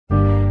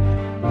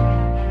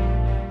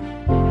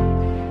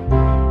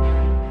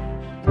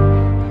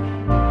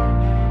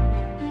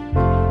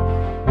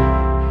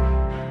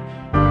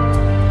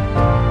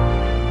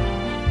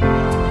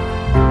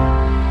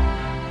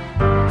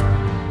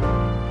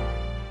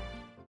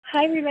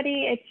Hi,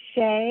 everybody. It's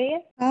Shay,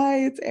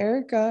 Hi, it's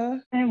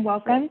Erica. and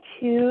welcome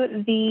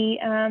to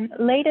the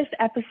latest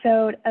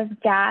episode of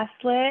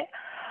Gaslit.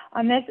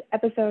 On this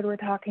episode, we're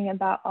talking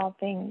about all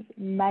things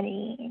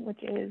money,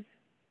 which is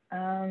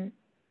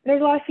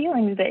there's a lot of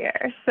feelings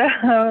there.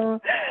 So,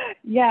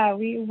 yeah,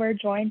 we were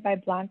joined by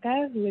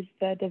Blanca, who is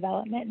the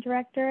development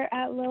director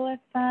at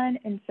Lilith Fund,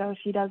 and so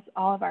she does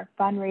all of our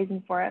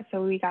fundraising for us.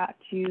 So we got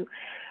to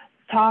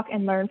talk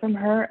and learn from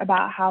her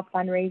about how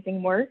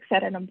fundraising works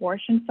at an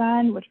abortion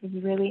fund, which was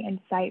really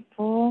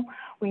insightful.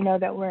 We know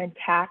that we're in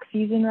tax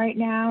season right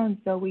now, and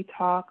so we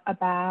talk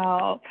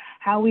about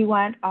how we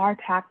want our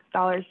tax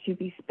dollars to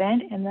be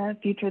spent in the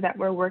future that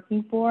we're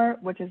working for,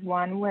 which is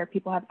one where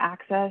people have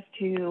access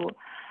to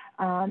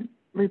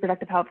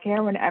reproductive health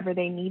care whenever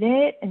they need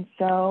it. And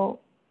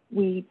so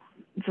we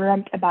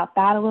dreamt about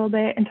that a little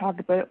bit and talked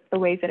about the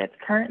ways that it's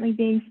currently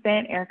being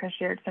spent. Erika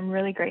shared some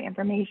really great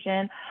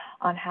information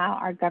on how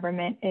our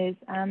government is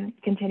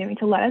continuing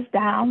to let us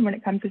down when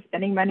it comes to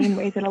spending money in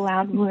ways that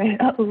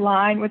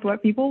align with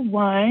what people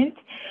want.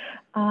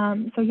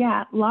 So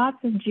yeah,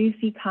 lots of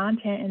juicy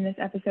content in this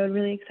episode.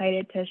 Really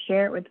excited to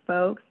share it with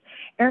folks.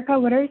 Erika,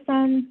 what are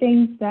some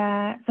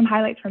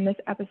highlights from this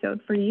episode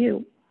for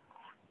you?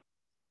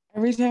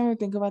 Every time I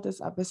think about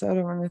this episode,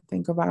 I want to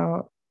think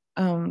about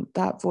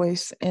that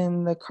voice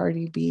in the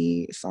Cardi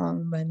B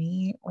song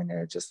Money when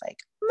they're just like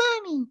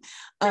money.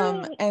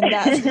 And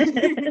that's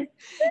and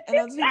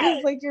that's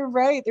because like you're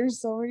right,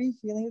 there's so many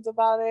feelings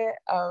about it.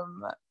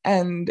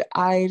 And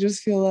I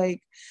just feel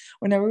like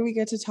whenever I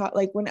get to talk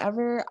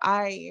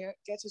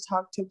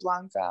to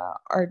Blanca,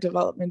 our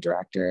development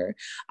director,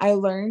 I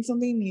learn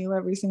something new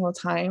every single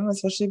time,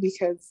 especially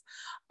because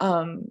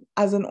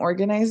as an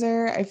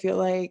organizer, I feel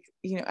like,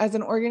 as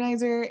an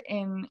organizer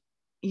in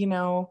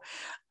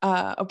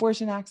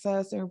abortion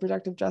access and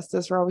reproductive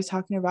justice, we're always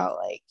talking about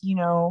like,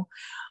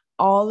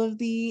 all of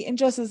the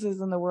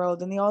injustices in the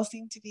world, and they all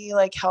seem to be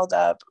like held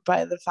up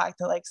by the fact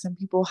that like some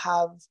people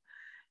have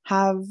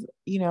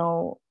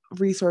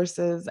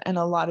resources and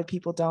a lot of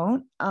people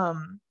don't.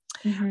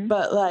 Mm-hmm.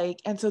 But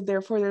like, and so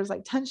therefore there's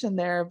like tension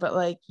there, but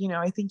like,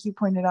 I think you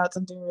pointed out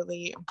something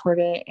really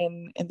important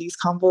in these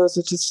combos,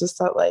 which is just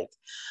that like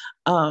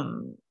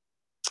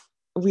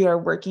we are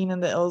working in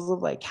the ills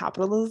of like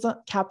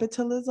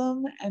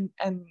capitalism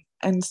and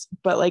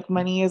but like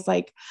money is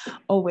like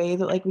a way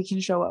that like we can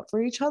show up for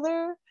each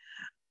other.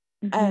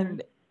 Mm-hmm.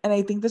 And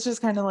I think that's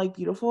just kind of like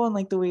beautiful, and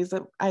like the ways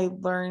that I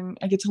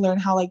get to learn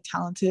how like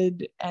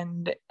talented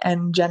and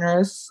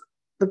generous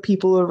the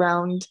people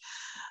around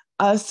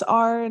us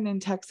are, and in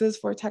Texas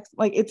for Texas,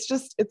 like it's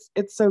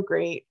so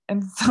great.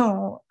 And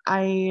so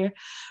I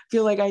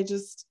feel like I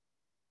just,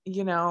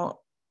 you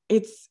know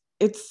it's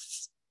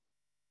it's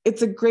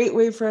it's a great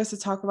way for us to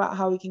talk about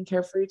how we can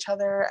care for each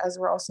other as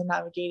we're also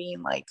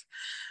navigating like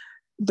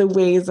the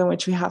ways in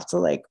which we have to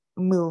like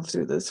move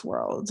through this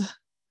world.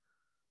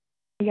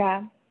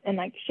 Yeah, and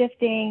like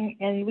shifting.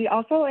 And we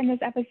also in this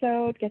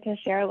episode get to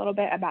share a little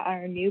bit about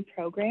our new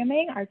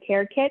programming, our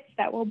care kits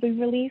that will be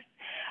released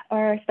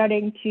or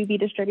starting to be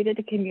distributed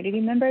to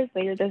community members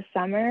later this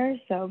summer.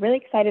 So really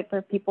excited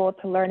for people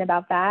to learn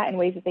about that and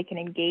ways that they can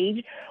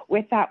engage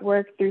with that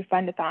work through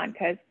Fund-a-Thon,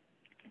 because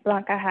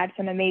Blanca had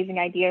some amazing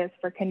ideas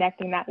for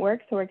connecting that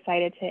work. So we're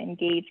excited to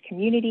engage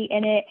community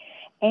in it.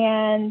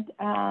 And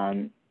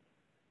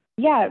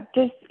yeah,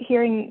 just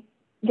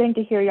getting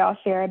to hear y'all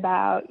share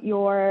about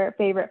your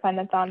favorite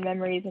Fund-a-Thon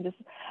memories and just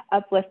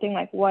uplifting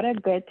like what a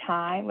good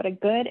time, what a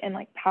good and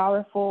like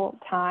powerful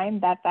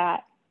time that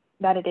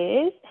it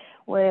is,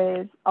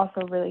 was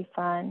also really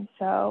fun.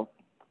 So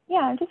yeah,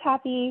 I'm just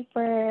happy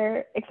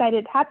and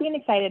excited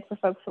for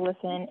folks to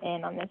listen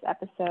in on this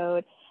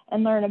episode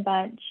and learn a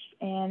bunch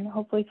and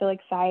hopefully feel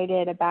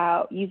excited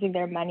about using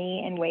their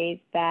money in ways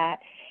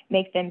that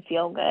make them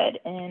feel good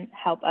and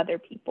help other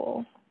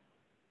people.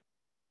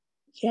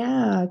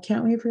 Yeah,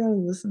 can't wait for y'all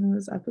to listen to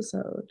this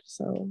episode.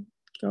 So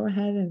go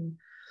ahead and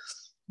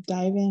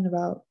dive in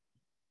about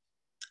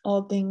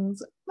all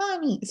things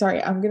money.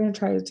 Sorry, I'm gonna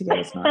try to get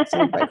us not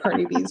sued by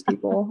Cardi B's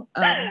people.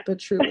 But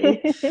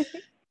truly.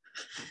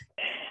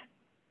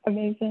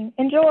 Amazing.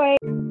 Enjoy.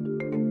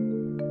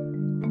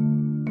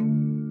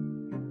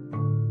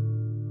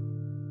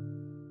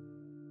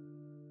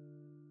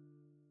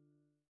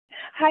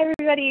 Hi,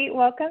 everybody.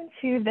 Welcome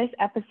to this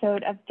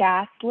episode of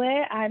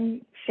Gaslit.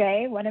 I'm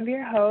Shay, one of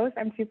your hosts.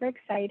 I'm super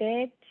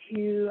excited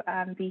to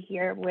be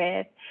here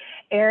with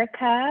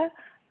Erika.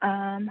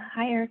 Hi,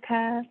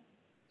 Erika.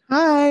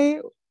 Hi,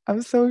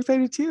 I'm so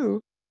excited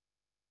too.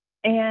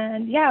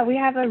 And yeah, we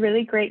have a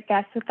really great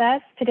guest with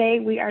us.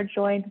 Today, we are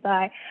joined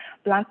by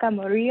Blanca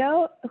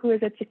Murillo, who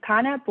is a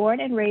Chicana born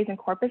and raised in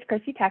Corpus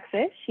Christi,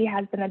 Texas. She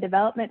has been a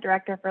development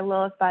director for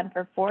Lilith Fund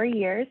for 4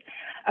 years.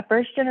 A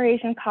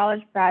first-generation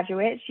college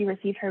graduate, she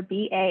received her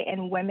BA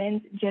in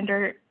Women's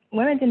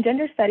and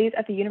Gender Studies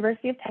at the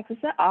University of Texas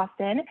at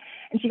Austin,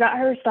 and she got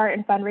her start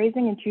in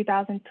fundraising in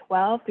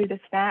 2012 through the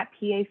SNAP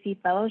PAC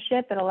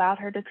Fellowship that allowed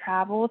her to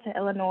travel to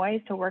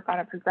Illinois to work on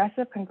a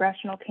progressive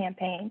congressional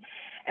campaign.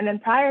 And then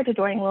prior to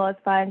joining Lilith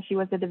Fund, she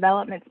was a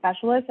development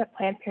specialist at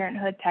Planned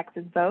Parenthood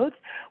Texas Votes,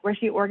 where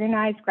she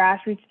organized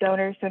grassroots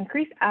donors to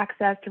increase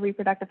access to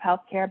reproductive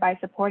health care by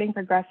supporting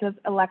progressive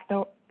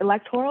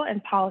electoral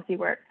and policy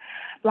work.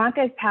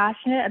 Blanca is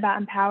passionate about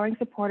empowering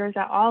supporters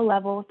at all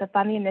levels to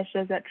fund the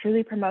initiatives that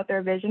truly promote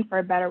their vision for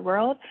a better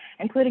world,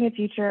 including a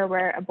future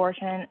where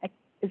abortion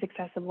is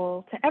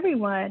accessible to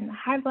everyone.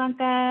 Hi,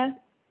 Blanca.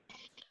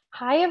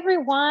 Hi,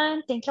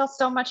 everyone. Thank you all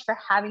so much for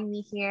having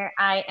me here.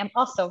 I am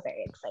also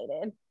very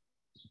excited.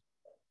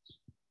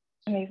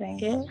 Amazing.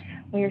 Yeah.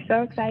 We are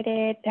so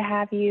excited to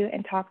have you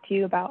and talk to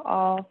you about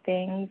all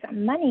things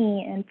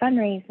money and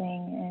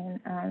fundraising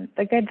and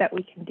the good that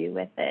we can do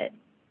with it.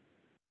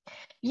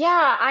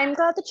 Yeah, I'm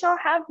glad that y'all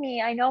have me.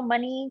 I know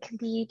money can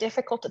be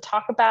difficult to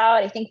talk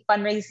about. I think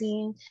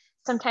fundraising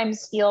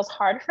sometimes feels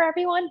hard for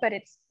everyone, but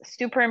it's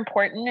super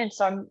important. And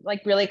so I'm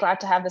like really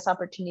glad to have this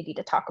opportunity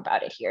to talk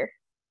about it here.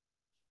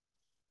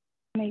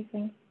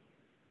 Amazing.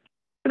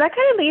 So that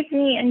kind of leads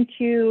me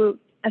into,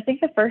 I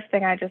think the first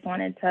thing I just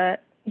wanted to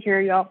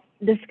hear y'all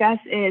discuss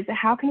is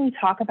how can we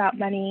talk about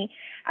money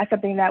as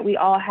something that we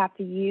all have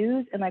to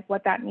use, and like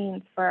what that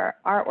means for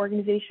our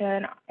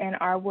organization and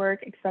our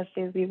work,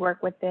 especially as we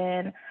work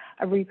within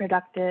a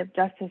reproductive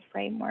justice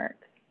framework.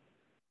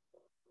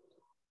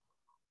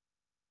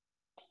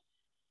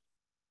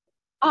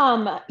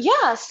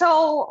 Yeah,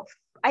 so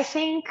I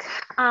think,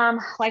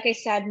 like I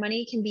said,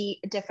 money can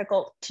be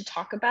difficult to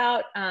talk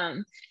about,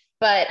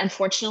 but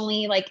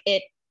unfortunately, like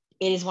it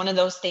is one of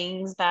those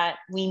things that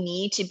we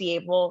need to be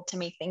able to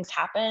make things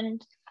happen.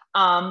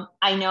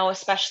 I know,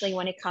 especially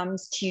when it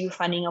comes to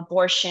funding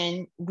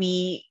abortion,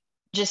 we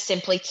just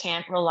simply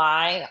can't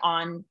rely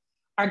on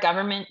our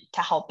government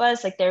to help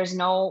us. Like there's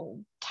no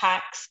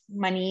tax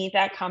money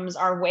that comes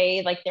our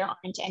way. Like there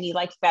aren't any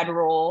like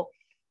federal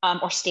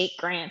or state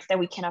grants that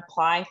we can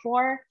apply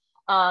for.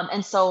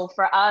 And so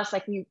for us,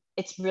 like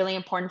it's really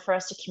important for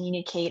us to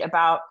communicate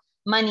about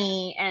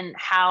money and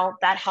how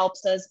that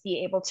helps us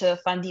be able to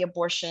fund the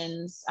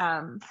abortions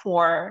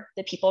for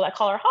the people that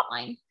call our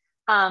hotline.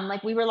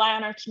 Like we rely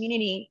on our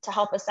community to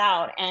help us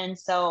out. And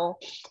so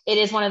it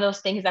is one of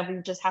those things that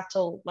we just have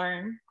to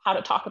learn how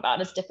to talk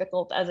about, as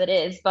difficult as it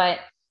is. But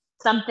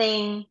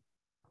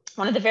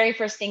one of the very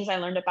first things I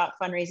learned about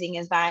fundraising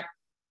is that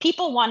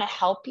people want to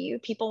help you,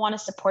 people want to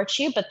support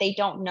you, but they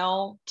don't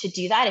know to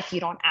do that if you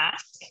don't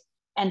ask.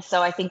 And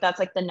so I think that's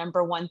like the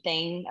number one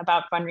thing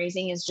about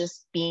fundraising is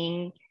just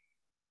being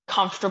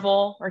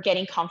comfortable or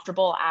getting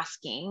comfortable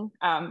asking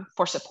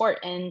for support.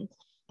 And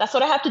that's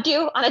what I have to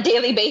do on a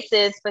daily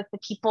basis with the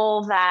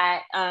people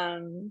that,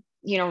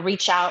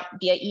 reach out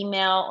via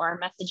email or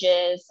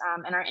messages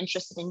and are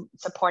interested in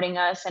supporting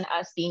us and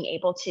us being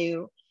able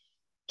to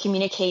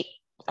communicate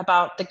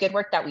about the good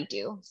work that we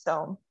do.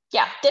 So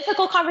yeah,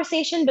 difficult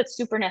conversation, but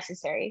super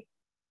necessary.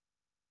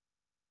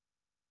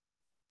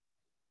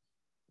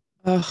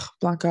 Ugh,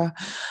 Blanca,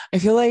 I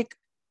feel like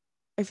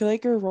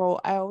your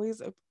role,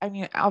 obviously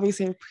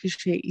I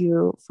appreciate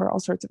you for all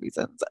sorts of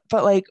reasons,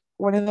 but like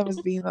one of them is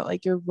being that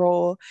like your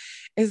role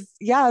is,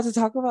 to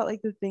talk about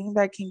like the thing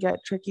that can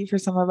get tricky for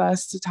some of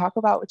us to talk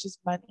about, which is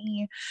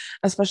money,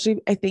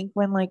 especially I think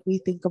when like we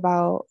think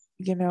about,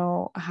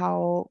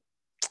 how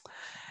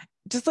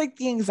just like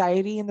the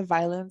anxiety and the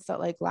violence that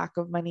like lack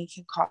of money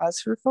can cause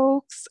for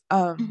folks.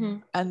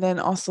 And then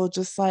also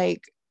just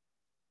like,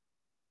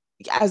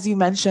 as you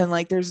mentioned,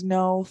 like there's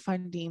no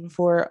funding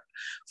for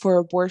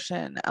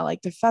abortion at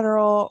like the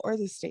federal or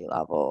the state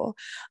level.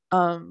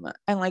 And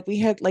like we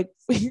had like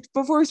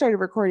before we started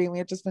recording, we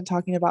had just been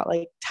talking about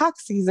like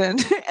tax season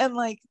and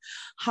like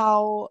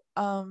how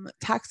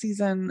tax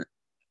season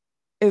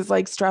is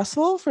like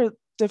stressful for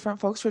different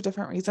folks for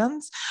different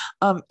reasons.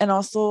 And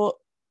also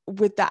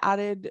with the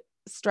added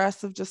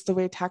stress of just the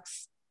way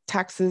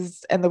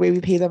taxes and the way we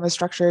pay them is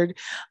structured,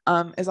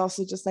 is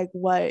also just like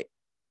what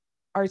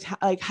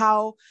like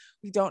how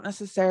we don't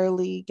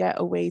necessarily get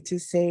a way to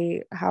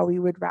say how we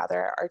would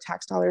rather our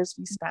tax dollars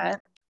be spent.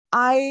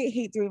 I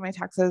hate doing my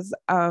taxes,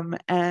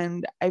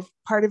 and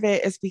part of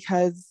it is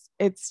because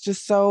it's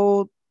just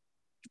so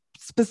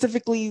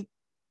specifically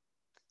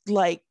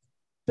like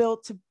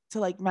built to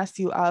like mess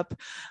you up,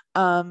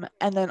 and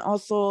then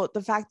also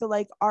the fact that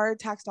like our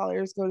tax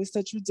dollars go to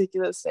such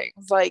ridiculous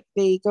things, like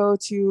they go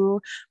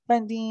to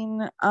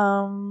funding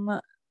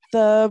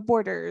the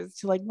borders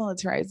to like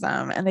militarize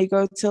them, and they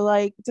go to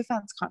like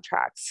defense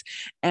contracts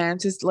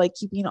and just like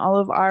keeping all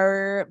of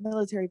our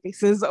military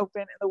bases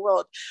open in the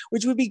world,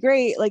 which would be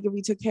great like if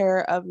we took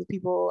care of the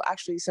people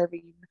actually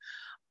serving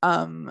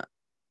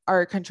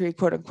our country,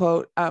 quote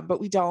unquote, but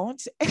we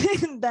don't.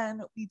 And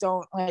then we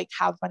don't like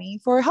have money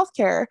for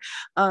healthcare,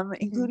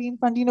 including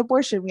funding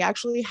abortion. We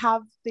actually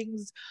have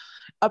things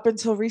up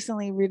until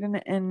recently written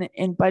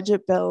in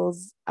budget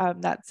bills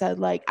that said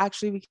like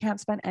actually we can't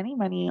spend any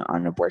money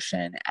on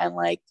abortion, and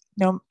like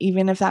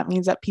even if that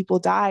means that people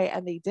die,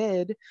 and they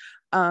did,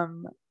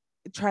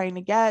 trying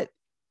to get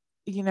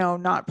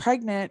not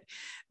pregnant,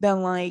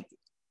 then like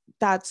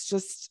that's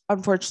just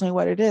unfortunately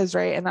what it is,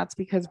 right? And that's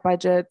because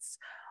budgets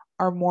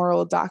our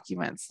moral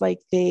documents.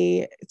 Like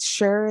they're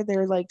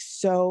like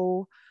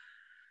so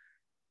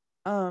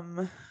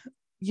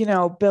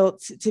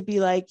built to be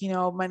like,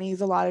 money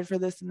is allotted for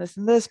this and this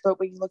and this, but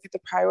when you look at the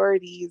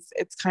priorities,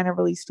 it's kind of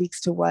really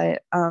speaks to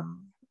what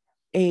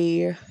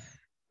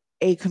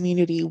a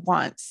community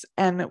wants.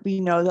 And we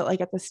know that like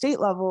at the state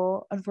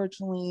level,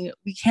 unfortunately,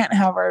 we can't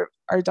have our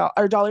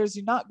dollars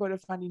do not go to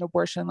funding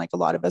abortion like a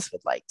lot of us would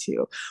like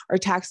to. Our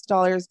tax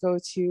dollars go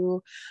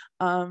to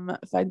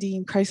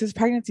funding crisis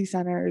pregnancy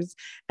centers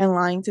and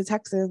lying to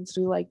Texans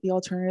through like the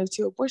alternative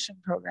to abortion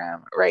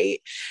program,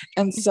 right?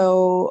 And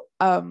so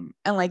and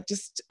like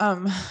just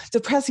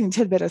depressing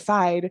tidbit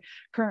aside,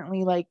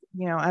 currently, like,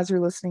 as you're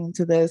listening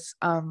to this,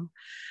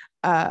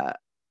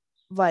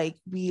 like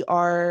we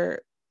are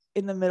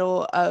in the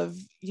middle of,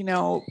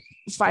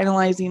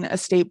 finalizing a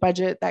state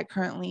budget that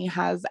currently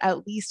has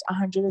at least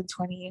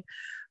 $120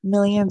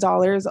 million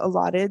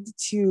allotted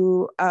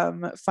to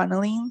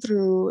funneling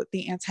through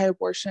the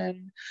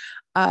anti-abortion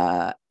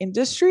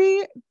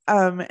industry.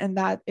 And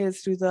that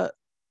is through the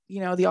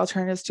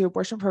Alternatives to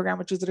Abortion program,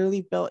 which was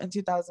literally built in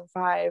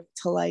 2005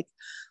 to like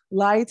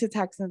lie to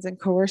Texans and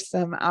coerce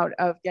them out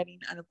of getting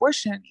an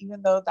abortion,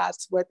 even though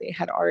that's what they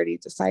had already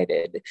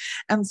decided.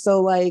 And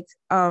so like,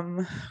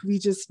 we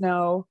just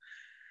know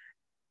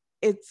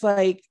it's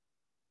like,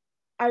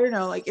 I don't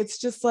know, like, it's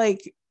just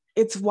like,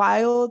 it's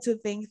wild to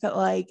think that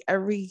like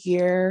every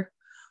year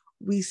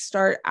we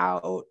start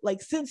out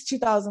like since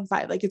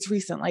 2005, like it's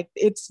recent, like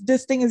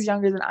this thing is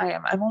younger than I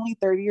am. I'm only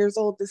 30 years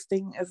old. This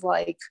thing is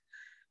like,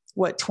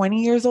 what,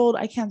 20 years old?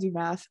 I can't do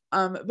math.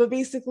 But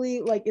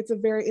basically like it's a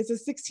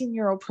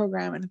 16-year-old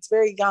program and it's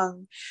very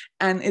young.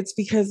 And it's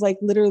because like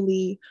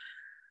literally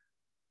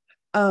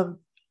our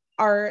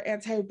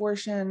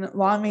anti-abortion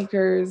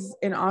lawmakers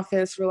in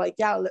office were like,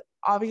 yeah,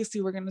 obviously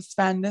we're going to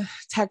spend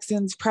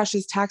Texans'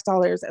 precious tax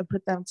dollars and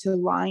put them to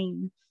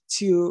lying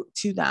to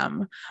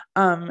them.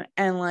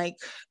 And like,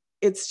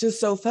 it's just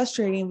so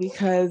frustrating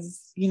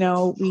because, we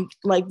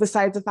like,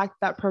 besides the fact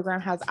that program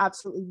has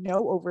absolutely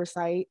no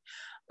oversight,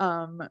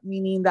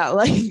 meaning that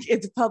like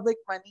it's public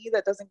money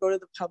that doesn't go to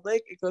the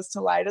public, it goes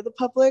to lie to the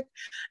public,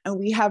 and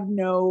we have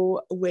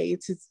no way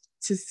to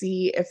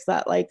see if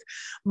that like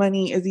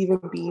money is even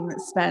being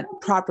spent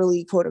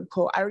properly, quote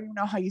unquote. I don't even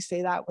know how you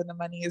say that when the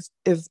money is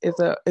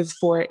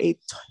for a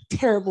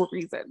terrible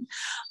reason.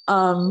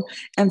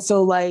 And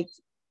so like,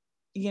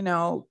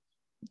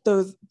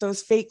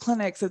 those fake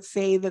clinics that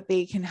say that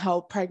they can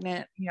help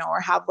pregnant, or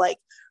have like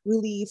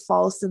really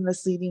false and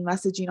misleading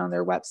messaging on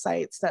their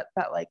websites that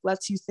like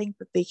lets you think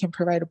that they can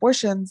provide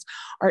abortions,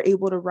 are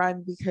able to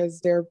run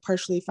because they're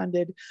partially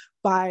funded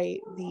by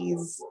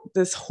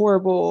this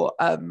horrible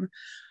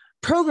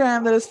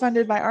program that is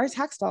funded by our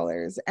tax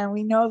dollars. And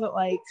we know that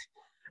like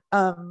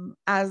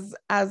as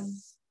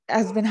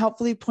has been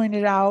helpfully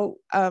pointed out,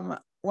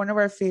 one of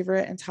our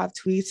favorite and top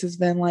tweets has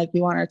been like,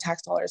 we want our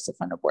tax dollars to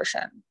fund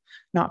abortion,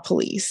 not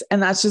police.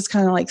 And that's just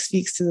kind of like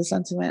speaks to the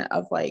sentiment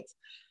of like,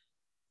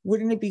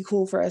 wouldn't it be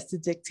cool for us to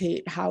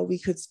dictate how we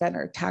could spend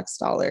our tax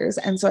dollars?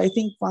 And so I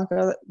think,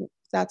 Blanca,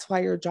 that's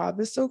why your job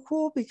is so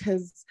cool,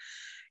 because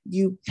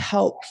you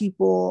help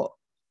people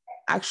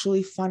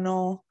actually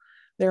funnel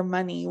their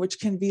money, which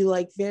can be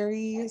like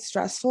very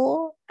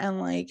stressful and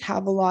like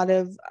have a lot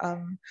of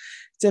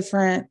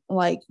different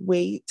like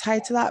weight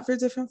tied to that for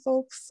different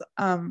folks.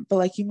 But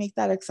like you make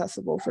that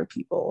accessible for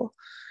people.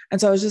 And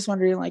so I was just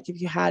wondering like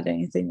if you had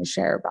anything to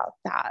share about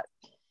that.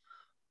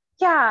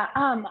 Yeah,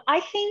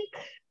 I think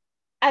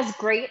as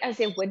great as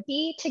it would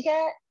be to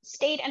get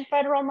state and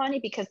federal money,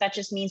 because that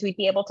just means we'd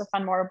be able to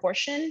fund more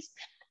abortions.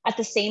 At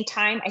the same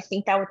time, I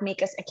think that would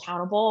make us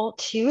accountable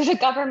to the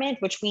government,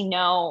 which we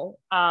know,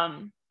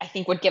 I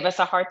think would give us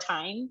a hard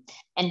time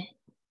and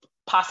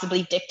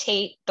possibly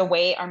dictate the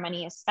way our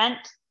money is spent.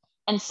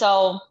 And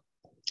so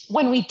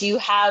when we do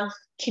have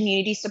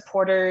community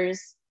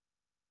supporters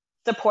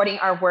supporting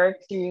our work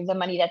through the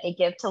money that they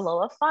give to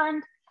Lilith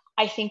Fund,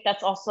 I think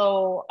that's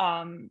also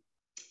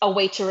a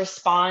way to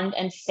respond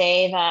and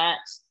say that,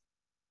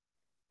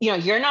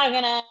 you're not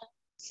gonna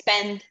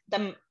spend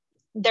them.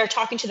 They're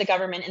talking to the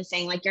government and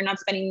saying like, you're not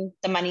spending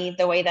the money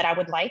the way that I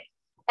would like.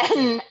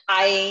 And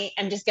I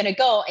am just gonna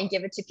go and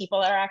give it to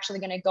people that are actually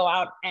gonna go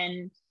out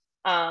and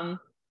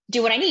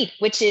do what I need,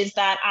 which is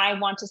that I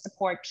want to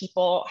support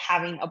people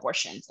having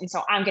abortions. And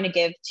so I'm gonna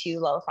give to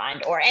Lilith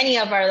Fund or any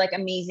of our like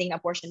amazing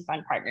abortion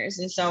fund partners.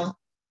 And so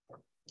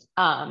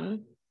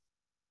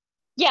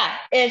yeah,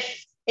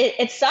 if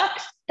it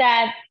sucks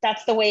that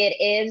that's the way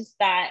it is,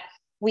 that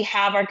we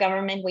have our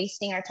government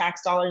wasting our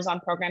tax dollars on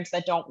programs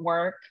that don't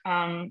work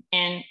and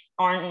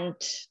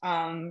aren't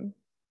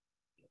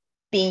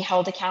being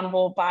held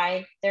accountable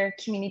by their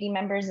community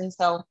members. And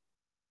so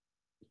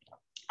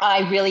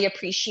I really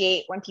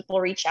appreciate when people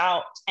reach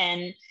out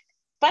and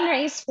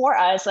fundraise for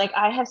us. Like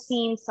I have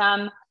seen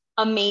some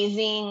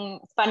amazing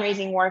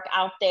fundraising work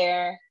out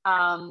there.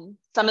 Some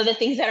of the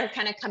things that are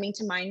kind of coming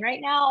to mind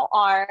right now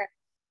are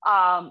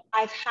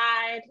I've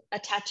had a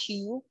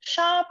tattoo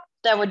shop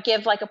that would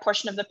give like a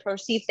portion of the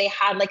proceeds. They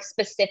had like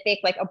specific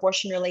like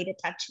abortion related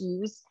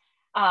tattoos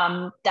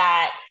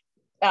that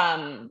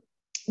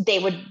they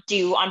would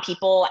do on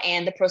people,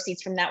 and the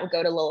proceeds from that would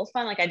go to Lilith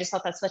Fund. Like, I just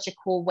thought that's such a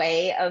cool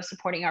way of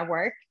supporting our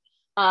work.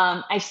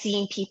 I've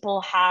seen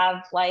people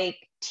have like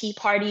tea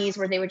parties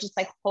where they would just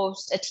like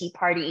host a tea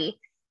party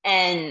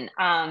and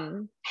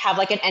have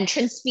like an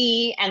entrance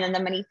fee, and then the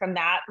money from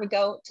that would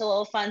go to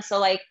Lilith Fund. So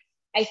like,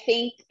 I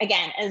think,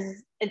 again,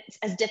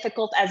 as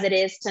difficult as it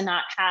is to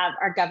not have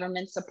our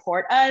government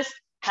support us,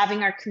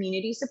 having our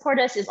community support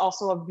us is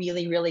also a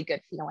really, really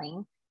good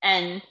feeling.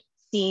 And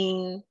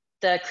seeing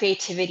the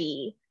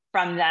creativity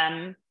from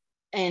them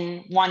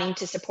and wanting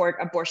to support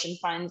abortion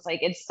funds, like,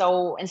 it's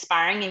so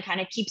inspiring and kind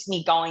of keeps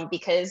me going,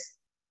 because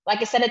like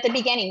I said at the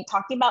beginning,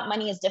 talking about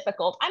money is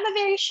difficult. I'm a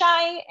very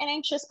shy and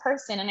anxious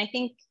person. And I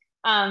think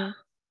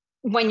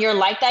when you're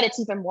like that, it's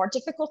even more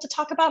difficult to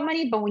talk about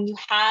money. But when you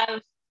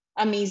have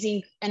an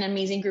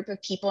amazing group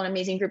of people, an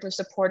amazing group of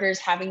supporters,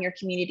 having your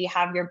community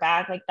have your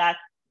back, like that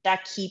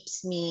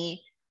keeps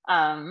me,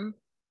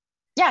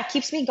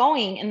 keeps me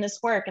going in this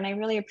work. And I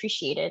really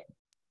appreciate it.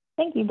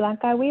 Thank you,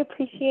 Blanca. We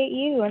appreciate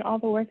you and all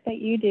the work that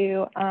you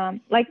do.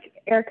 Like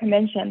Erika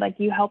mentioned, like,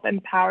 you help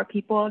empower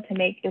people to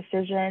make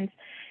decisions,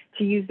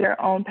 to use their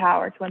own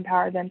power, to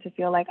empower them to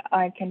feel like,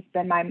 I can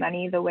spend my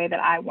money the way that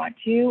I want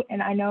to.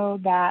 And I know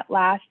that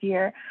last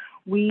year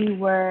we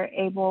were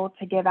able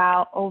to give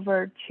out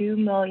over $2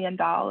 million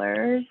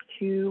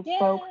to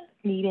folks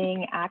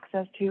needing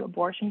access to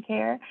abortion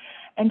care.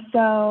 And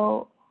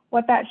so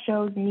what that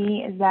shows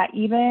me is that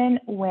even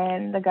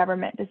when the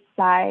government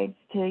decides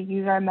to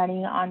use our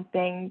money on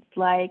things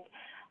like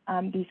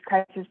these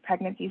crisis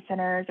pregnancy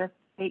centers or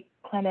fake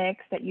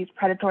clinics that use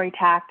predatory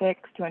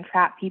tactics to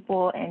entrap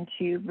people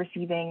into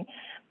receiving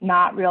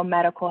not real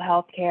medical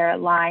health care,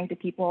 lying to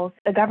people,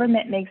 the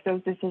government makes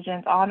those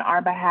decisions on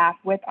our behalf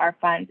with our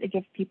funds. It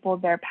gives people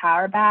their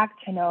power back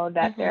to know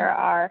that there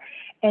are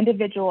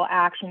individual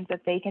actions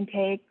that they can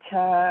take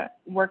to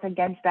work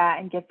against that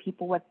and give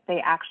people what they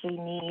actually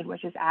need,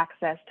 which is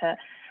access to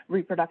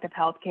reproductive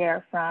health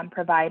care from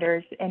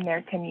providers in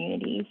their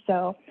community.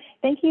 So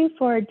thank you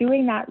for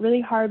doing that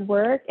really hard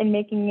work and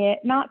making it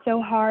not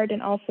so hard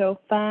and also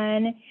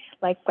fun.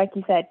 Like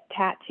you said,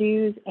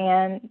 tattoos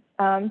and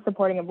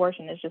supporting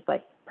abortion is just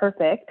like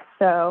perfect.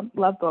 So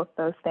love both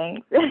those things.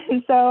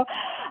 So,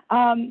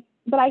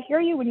 but I hear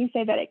you when you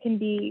say that it can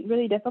be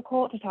really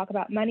difficult to talk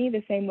about money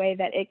the same way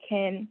that it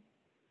can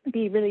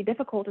be really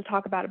difficult to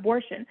talk about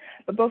abortion.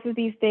 But both of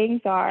these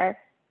things are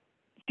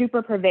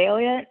super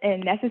prevalent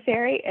and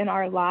necessary in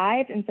our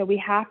lives. And so we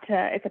have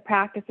to, it's a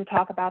practice to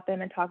talk about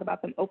them and talk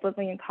about them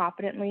openly and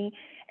confidently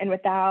and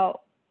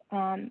without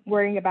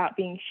worrying about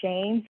being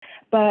shamed,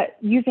 but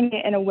using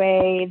it in a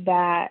way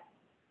that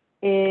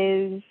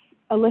is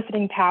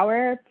eliciting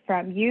power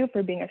from you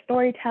for being a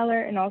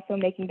storyteller and also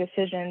making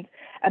decisions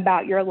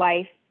about your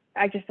life.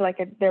 I just feel like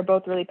they're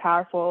both really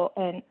powerful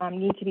and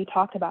need to be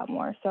talked about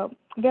more. So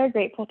I'm very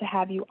grateful to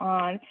have you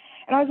on.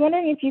 And I was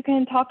wondering if you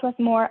can talk to us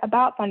more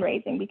about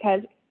fundraising,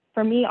 because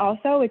for me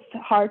also, it's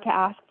hard to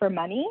ask for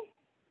money.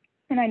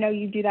 And I know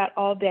you do that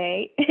all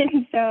day.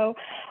 And so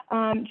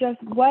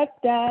just what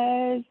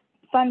does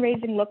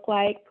fundraising look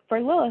like for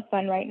Lilith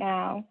Fund right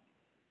now?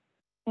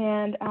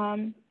 And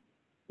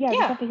just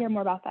have to hear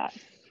more about that.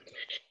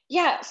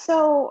 Yeah,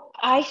 so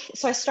I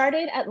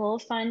started at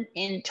Lilith Fund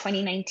in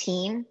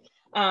 2019.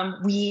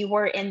 We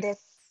were in this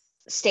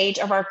stage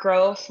of our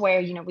growth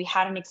where, we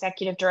had an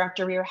executive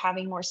director, we were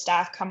having more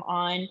staff come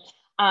on.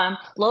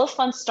 Lilith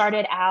Fund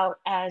started out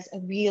as a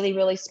really,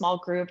 really small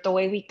group. The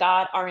way we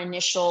got our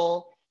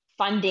initial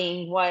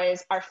funding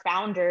was our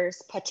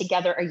founders put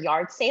together a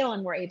yard sale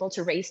and were able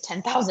to raise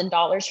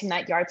 $10,000 from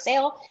that yard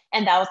sale.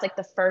 And that was like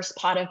the first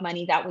pot of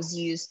money that was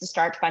used to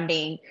start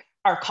funding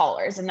our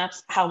callers. And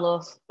that's how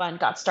Lilith Fund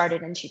got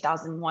started in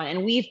 2001.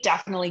 And we've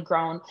definitely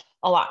grown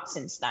a lot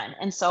since then.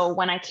 And so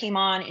when I came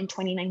on in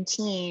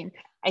 2019,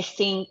 I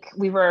think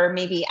we were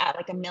maybe at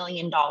like $1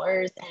 million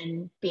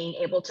and being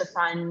able to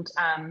fund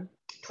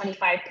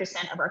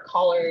 25% of our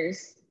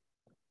callers.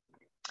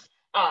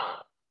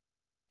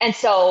 And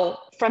so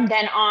from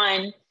then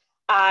on,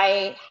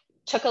 I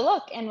took a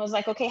look and was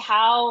like, okay,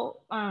 how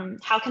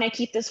can I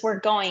keep this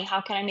work going?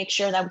 How can I make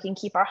sure that we can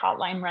keep our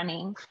hotline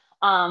running?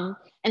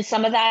 And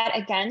some of that,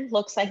 again,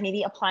 looks like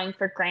maybe applying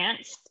for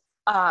grants.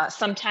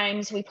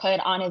 Sometimes we put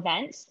on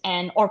events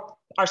or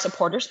our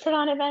supporters put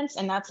on events,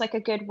 and that's like a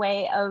good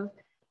way of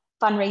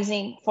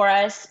fundraising for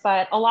us.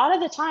 But a lot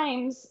of the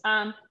times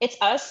it's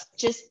us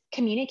just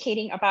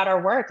communicating about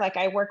our work. Like,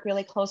 I work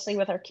really closely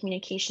with our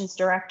communications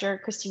director,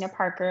 Christina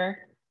Parker,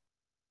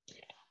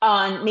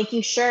 on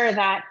making sure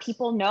that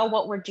people know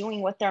what we're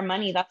doing with their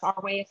money. That's our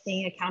way of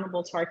staying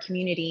accountable to our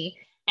community.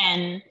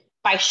 And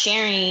by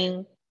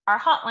sharing our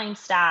hotline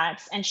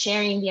stats and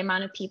sharing the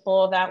amount of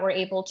people that we're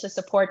able to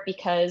support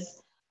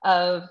because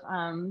of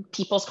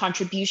people's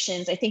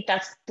contributions, I think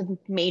that's the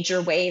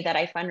major way that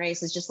I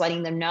fundraise, is just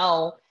letting them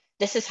know,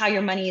 this is how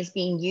your money is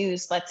being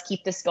used. Let's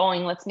keep this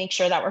going. Let's make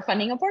sure that we're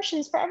funding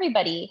abortions for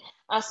everybody,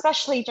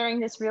 especially during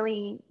this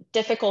really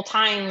difficult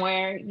time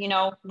where,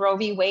 Roe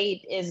v.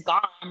 Wade is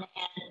gone.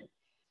 And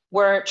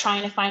we're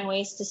trying to find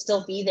ways to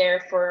still be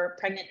there for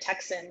pregnant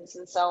Texans.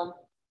 And so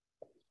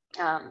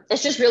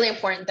it's just really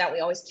important that we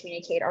always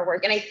communicate our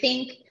work. And I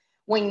think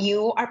when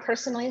you are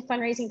personally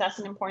fundraising, that's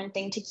an important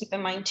thing to keep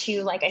in mind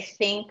too. Like, I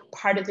think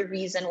part of the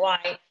reason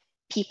why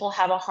people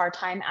have a hard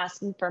time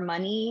asking for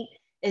money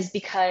is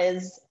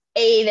because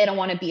A, they don't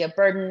want to be a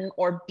burden,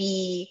 or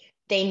B,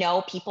 they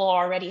know people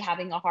are already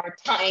having a hard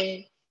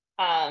time,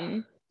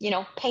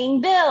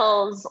 paying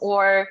bills,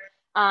 or,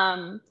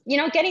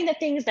 getting the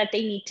things that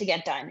they need to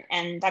get done,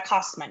 and that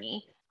costs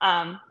money.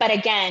 But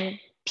again,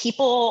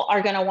 people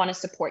are going to want to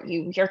support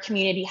you. Your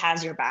community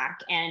has your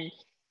back, and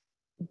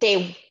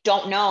they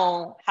don't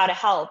know how to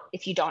help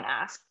if you don't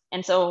ask.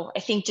 And so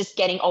I think just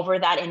getting over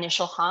that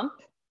initial hump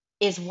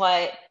is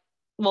what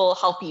will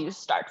help you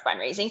start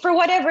fundraising for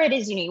whatever it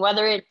is you need,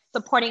 whether it's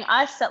supporting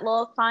us at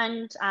Lilith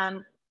Fund,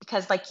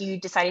 because like you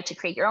decided to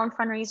create your own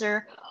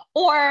fundraiser,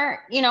 or,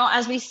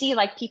 as we see,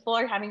 like people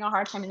are having a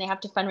hard time and they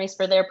have to fundraise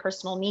for their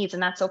personal needs,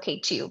 and that's okay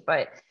too.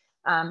 But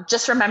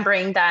just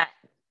remembering that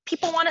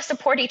people want to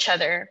support each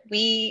other.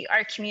 We are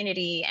a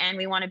community, and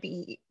we want to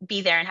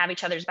be there and have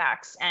each other's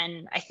backs.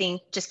 And I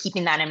think just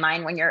keeping that in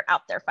mind when you're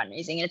out there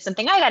fundraising, and it's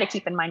something I got to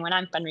keep in mind when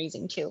I'm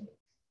fundraising too.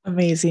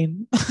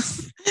 Amazing.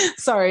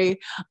 Sorry.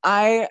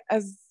 I,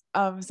 as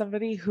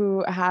somebody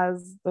who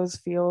has those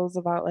feels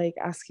about like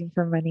asking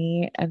for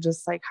money and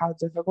just like how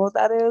difficult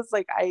that is,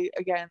 like I,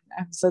 again,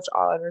 have such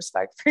awe and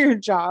respect for your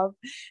job.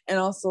 And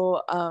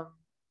also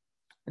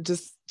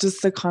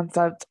just the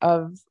concept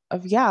of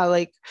yeah,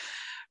 like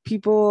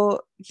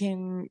people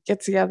can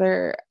get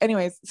together.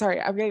 Anyways,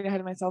 sorry, I'm getting ahead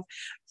of myself.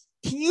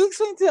 Can you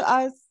explain to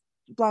us,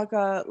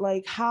 Blanca,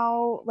 like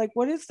how, like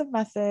what is the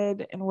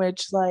method in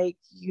which like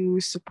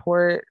you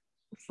support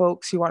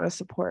folks who want to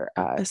support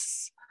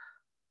us?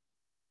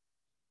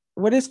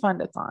 What is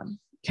Fund-a-Thon?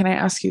 Can I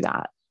ask you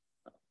that?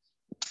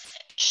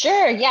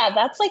 Sure. Yeah,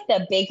 that's like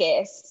the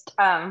biggest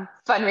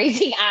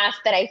fundraising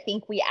ask that I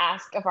think we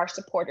ask of our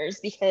supporters,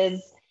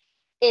 because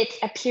it's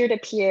a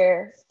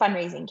peer-to-peer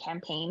fundraising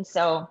campaign.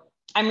 So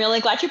I'm really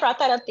glad you brought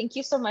that up. Thank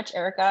you so much,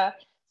 Erika.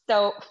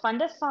 So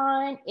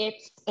Fund-a-Thon,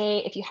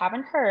 if you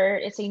haven't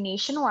heard, it's a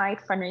nationwide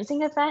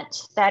fundraising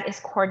event that is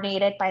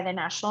coordinated by the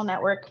National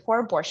Network for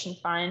Abortion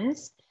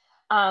Funds.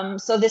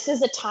 So this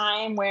is a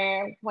time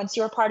where once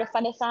you're a part of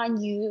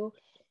Fund-a-Thon, you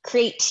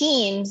create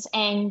teams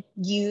and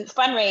you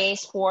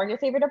fundraise for your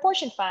favorite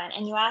abortion fund,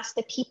 and you ask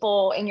the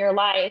people in your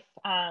life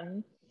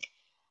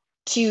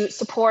to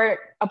support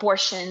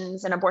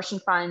abortions and abortion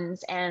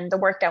funds and the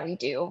work that we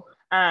do.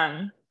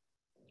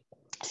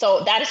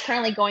 So that is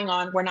currently going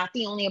on. We're not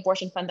the only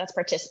abortion fund that's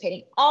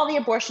participating. All the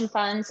abortion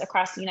funds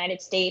across the United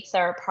States that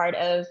are part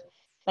of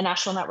the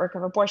National Network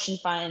of Abortion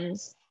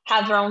Funds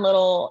have their own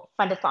little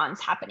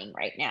fund-a-thons happening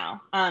right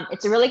now.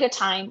 It's a really good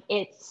time.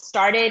 It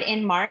started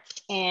in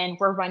March, and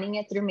we're running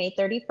it through May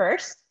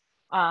 31st.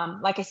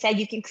 Like I said,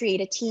 you can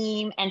create a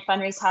team and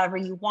fundraise however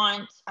you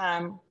want,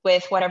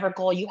 with whatever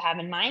goal you have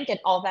in mind, and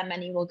all that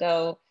money will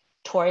go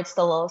towards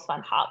the Lilith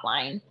Fund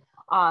hotline.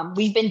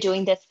 We've been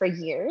doing this for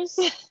years.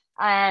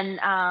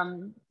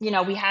 And,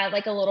 we had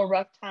like a little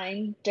rough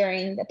time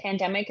during the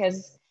pandemic,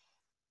 as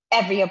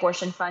every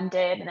abortion fund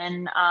did.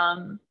 And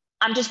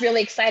I'm just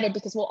really excited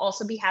because we'll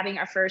also be having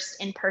our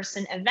first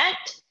in-person event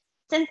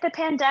since the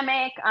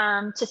pandemic,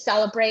 to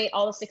celebrate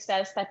all the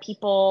success that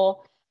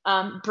people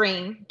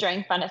bring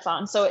during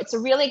Fund-a-Thon. So it's a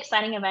really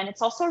exciting event.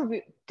 It's also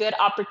a good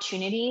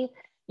opportunity.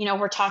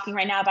 We're talking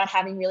right now about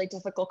having really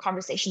difficult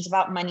conversations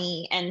about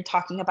money and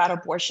talking about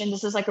abortion.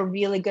 This is like a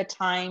really good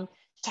time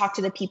to talk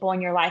to the people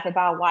in your life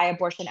about why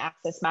abortion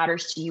access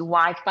matters to you,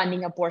 why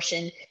funding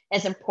abortion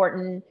is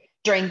important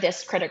during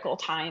this critical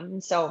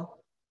time. So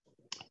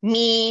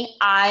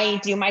I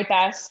do my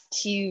best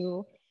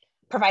to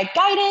provide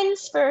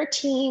guidance for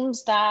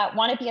teams that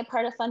want to be a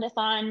part of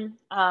Fund-a-Thon,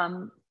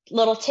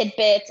 little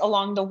tidbits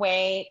along the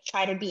way,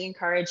 try to be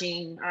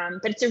encouraging.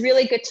 But it's a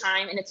really good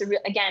time, and it's a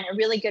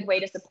really good way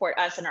to support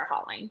us in our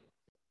hotline.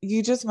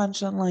 You just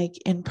mentioned like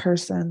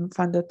in-person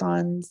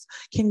Fund-a-Thons.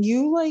 Can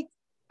you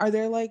are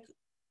there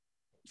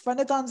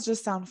Fund-a-Thons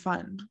just sound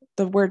fun.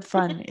 The word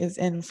fun is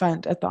in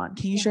Fund-a-Thon.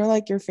 Can you share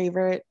like your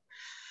favorite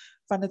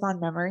Fund-a-Thon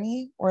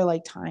memory or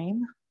like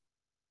time?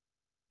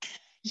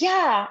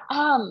 Yeah.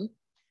 I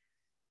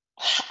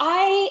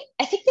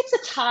think it's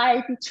a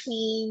tie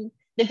between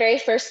the very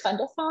first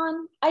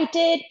Fund-a-Thon I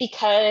did,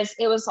 because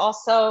it was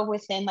also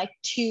within within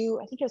 2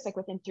 or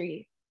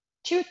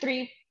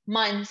 3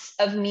 months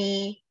of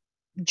me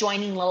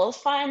joining Lilith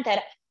Fund,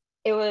 that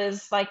it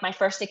was like my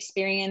first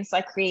experience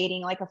like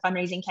creating like a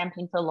fundraising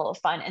campaign for Lilith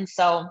Fund. And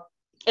so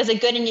it's a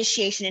good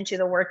initiation into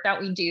the work that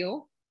we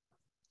do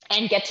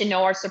and get to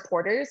know our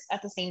supporters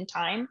at the same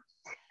time.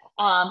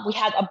 We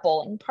had a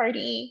bowling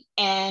party,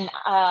 and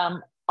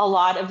a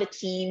lot of the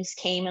teams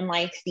came in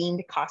like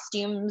themed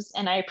costumes,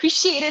 and I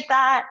appreciated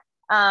that,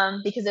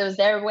 because it was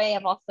their way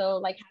of also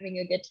like having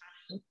a good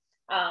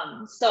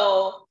time.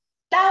 So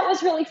that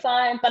was really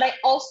fun. But I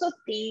also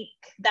think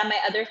that my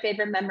other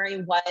favorite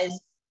memory was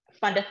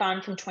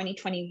Fund-a-Thon from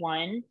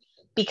 2021,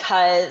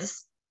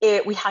 because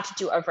we had to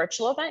do a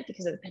virtual event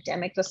because of the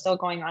pandemic was still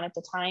going on at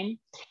the time.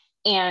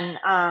 And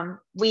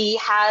we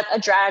had a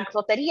drag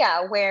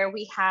loteria where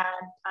we had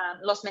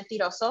Los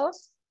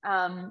Mentirosos,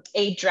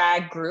 a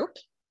drag group,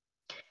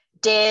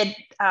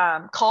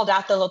 called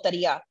out the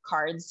loteria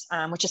cards,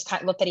 which is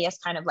loteria is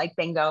kind of like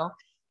bingo.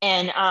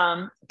 And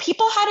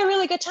people had a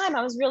really good time.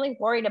 I was really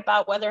worried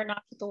about whether or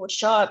not people would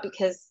show up,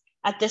 because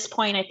at this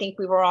point, I think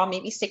we were all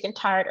maybe sick and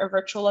tired of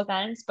virtual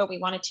events, but we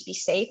wanted to be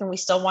safe, and we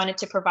still wanted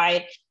to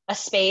provide a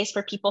space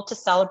for people to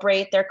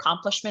celebrate their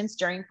accomplishments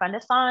during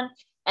Fund-a-Thon.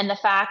 And the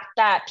fact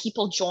that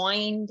people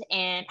joined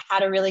and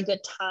had a really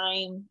good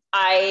time,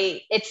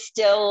 it's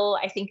still,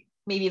 I think,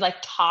 maybe like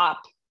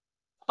top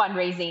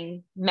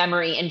fundraising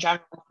memory in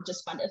general,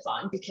 just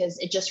Fund-a-Thon, because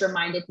it just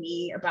reminded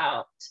me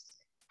about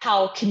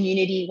how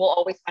community will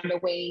always find a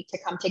way to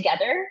come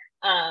together.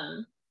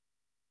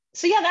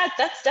 So yeah,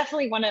 that's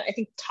definitely one of, I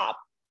think, top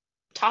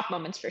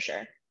moments for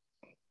sure.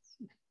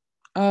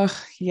 Oh,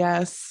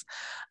 yes.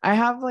 I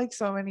have like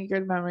so many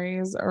good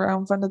memories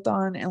around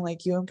Fund-a-Thon, and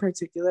like you in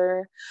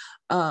particular,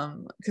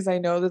 because I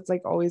know that's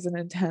like always an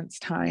intense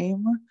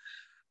time.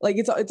 Like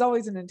it's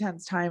always an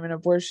intense time in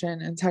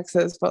abortion in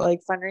Texas, but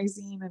like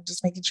fundraising and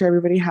just making sure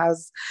everybody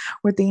has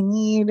what they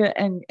need,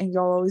 and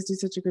y'all always do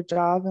such a good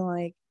job in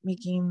like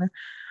making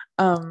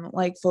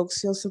like folks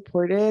feel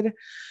supported.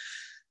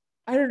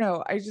 I don't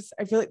know. I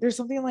feel like there's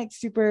something like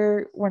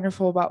super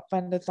wonderful about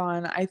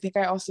Fund-a-Thon. I think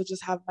I also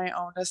just have my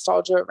own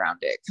nostalgia around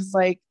it, because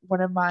like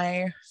one of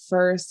my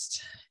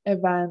first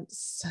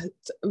events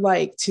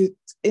like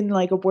in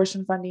like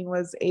abortion funding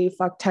was a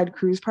Fuck Ted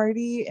Cruz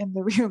party in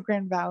the Rio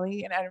Grande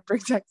Valley in Edinburgh,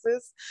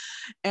 Texas.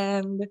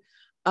 And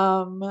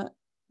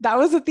that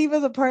was the theme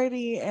of the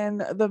party,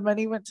 and the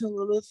money went to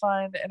Lilith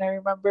Fund. And I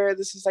remember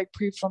this was like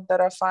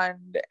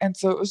pre-Fund-a-Thon, and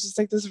so it was just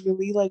like this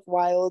really like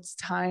wild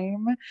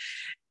time.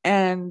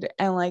 And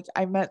like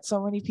I met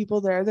so many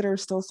people there that are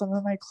still some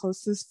of my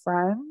closest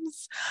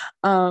friends.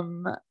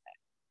 And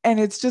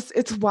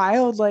it's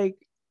wild like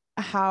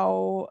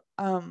how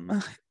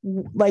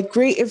like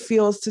great it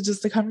feels to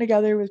just to come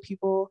together with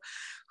people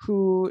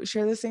who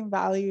share the same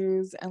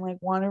values and like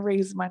want to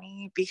raise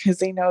money, because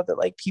they know that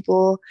like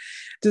people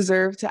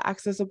deserve to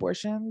access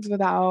abortions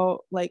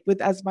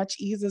with as much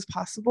ease as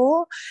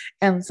possible.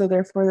 And so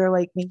therefore they're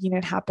like making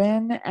it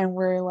happen, and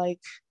we're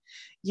like,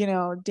 you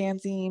know,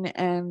 dancing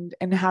and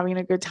having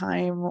a good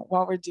time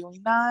while we're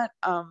doing that.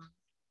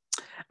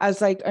 As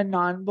like a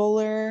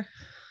non-bowler,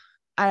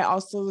 I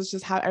also was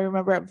just I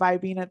remember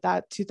vibing at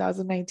that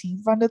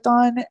 2019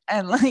 Fund-a-Thon,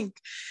 and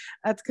like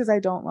that's because I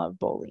don't love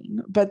bowling,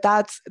 but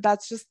that's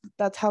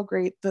how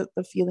great the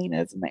feeling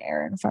is in the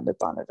air in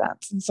Fund-a-Thon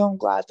events. And so I'm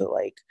glad that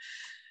like,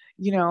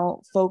 you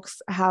know,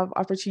 folks have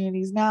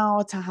opportunities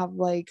now to have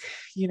like,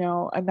 you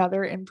know,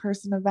 another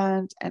in-person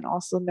event, and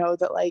also know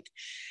that like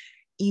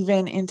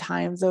even in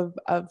times of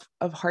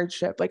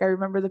hardship, like I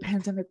remember the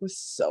pandemic was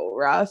so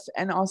rough,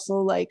 and also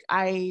like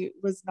I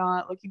was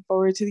not looking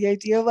forward to the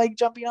idea of like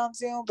jumping on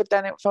Zoom, but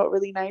then it felt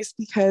really nice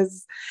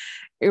because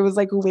it was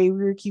like a way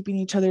we were keeping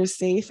each other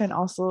safe, and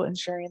also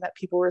ensuring that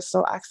people were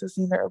still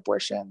accessing their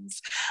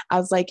abortions,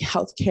 as like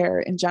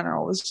healthcare in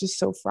general was just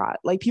so fraught.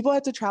 Like people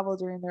had to travel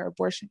during their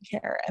abortion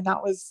care, and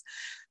that was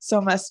so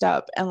messed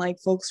up, and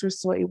like folks were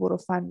still able to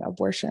fund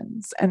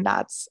abortions, and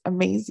that's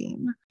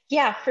amazing.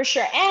 Yeah, for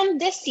sure.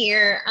 And this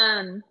year,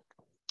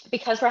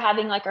 because we're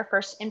having like our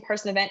first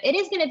in-person event, it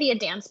is going to be a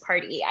dance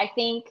party. I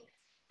think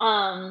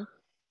it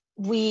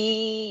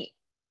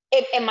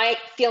might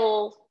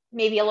feel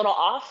maybe a little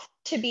off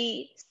to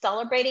be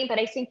celebrating, but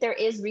I think there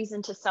is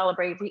reason to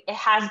celebrate. It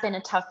has been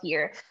a tough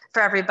year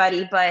for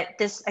everybody, but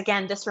this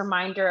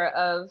reminder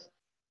of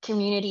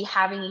community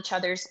having each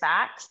other's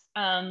backs,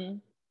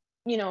 you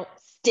know,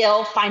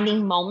 still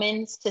finding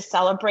moments to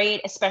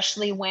celebrate,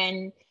 especially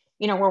when,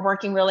 you know, we're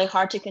working really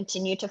hard to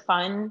continue to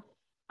fund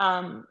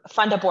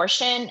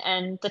abortion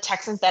and the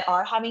Texans that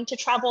are having to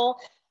travel.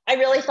 I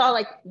really thought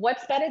like,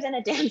 what's better than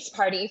a dance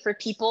party for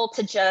people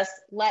to just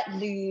let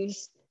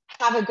loose,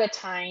 have a good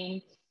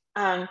time,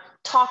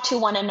 talk to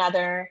one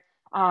another.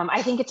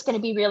 I think it's going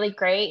to be really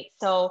great.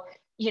 So,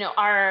 you know,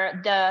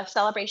 the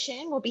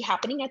celebration will be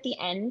happening at the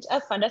end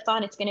of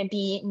Fund-a-Thon. It's going to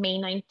be May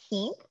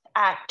 19th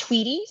at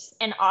Tweety's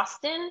in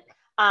Austin.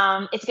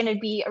 It's going to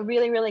be a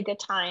really, really good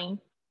time.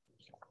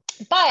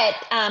 But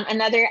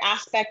another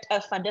aspect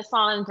of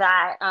Fund-a-Thon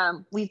that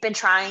we've been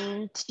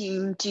trying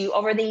to do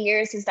over the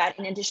years is that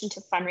in addition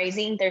to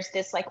fundraising, there's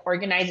this like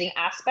organizing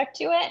aspect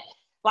to it.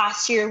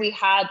 Last year, we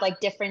had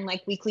like different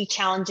like weekly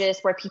challenges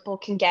where people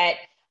can get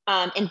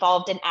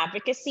involved in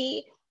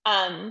advocacy.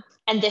 And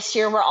this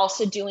year, we're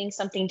also doing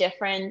something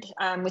different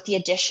with the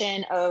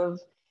addition of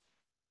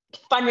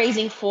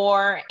fundraising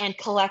for and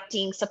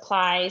collecting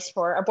supplies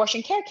for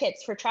abortion care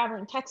kits for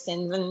traveling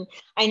Texans. And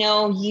I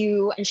know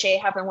you and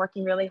Shae have been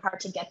working really hard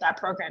to get that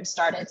program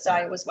started. So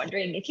I was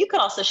wondering if you could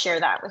also share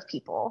that with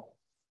people.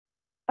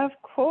 Of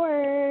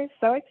course,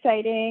 so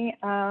exciting.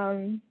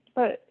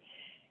 But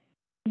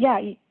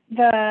yeah,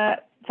 the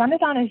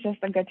Fund-a-Thon is just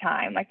a good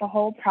time. Like the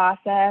whole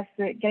process,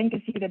 getting to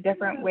see the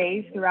different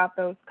ways throughout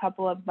those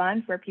couple of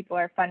months where people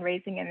are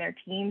fundraising in their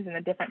teams and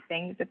the different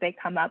things that they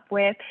come up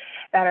with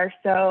that are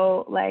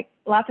so, like,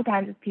 lots of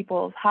times it's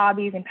people's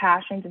hobbies and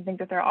passions and things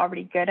that they're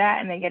already good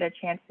at, and they get a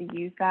chance to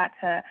use that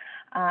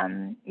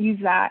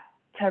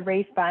to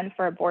raise funds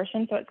for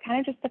abortion. So it's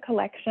kind of just a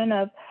collection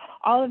of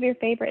all of your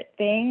favorite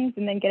things,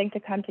 and then getting to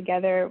come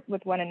together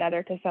with one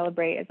another to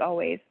celebrate is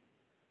always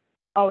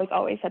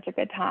such a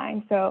good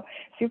time. So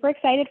super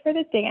excited for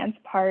the dance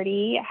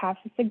party. I have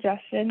some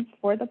suggestions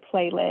for the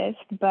playlist,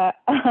 but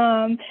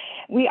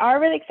we are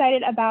really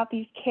excited about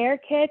these care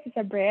kits. It's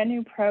a brand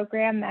new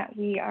program that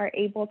we are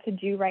able to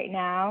do right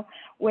now,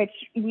 which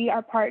we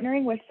are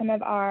partnering with some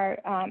of our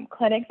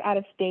clinics out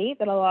of state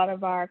that a lot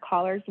of our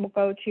callers will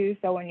go to.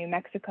 So in New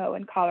Mexico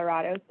and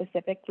Colorado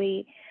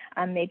specifically,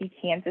 maybe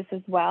Kansas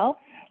as well.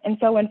 And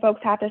so when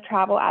folks have to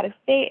travel out of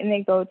state and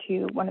they go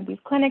to one of these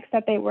clinics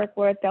that they work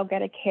with, they'll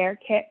get a care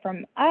kit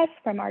from us,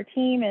 from our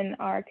team and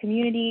our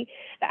community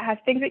that has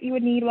things that you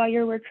would need while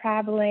you were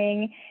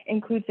traveling,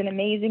 includes an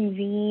amazing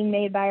zine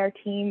made by our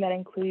team that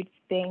includes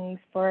things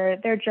for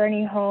their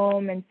journey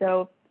home. And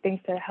so things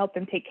to help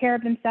them take care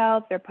of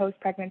themselves, their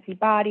post-pregnancy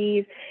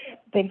bodies,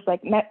 things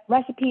like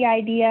recipe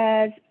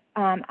ideas,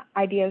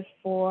 ideas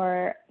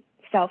for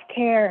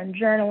self-care and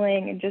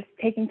journaling and just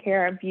taking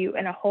care of you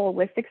in a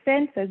holistic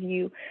sense as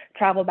you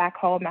travel back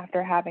home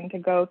after having to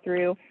go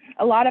through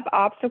a lot of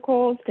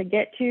obstacles to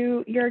get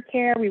to your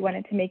care. We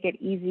wanted to make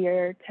it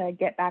easier to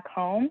get back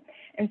home.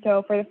 And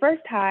so for the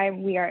first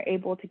time, we are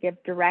able to give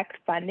direct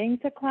funding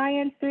to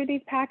clients through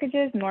these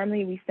packages.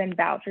 Normally we send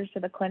vouchers to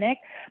the clinic,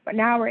 but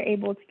now we're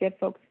able to give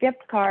folks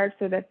gift cards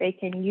so that they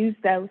can use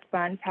those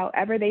funds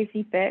however they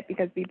see fit,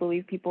 because we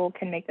believe people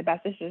can make the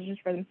best decisions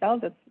for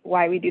themselves. That's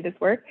why we do this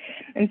work.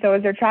 And so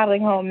as they're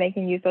traveling home, they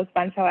can use those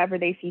funds however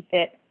they see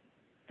fit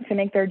to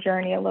make their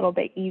journey a little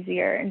bit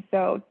easier. And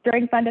so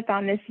during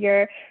Fund-a-Thon this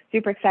year,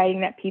 super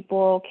exciting that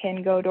people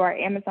can go to our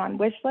Amazon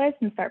wish list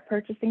and start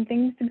purchasing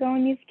things to go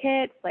in these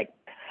kits. Like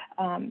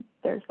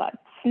there's like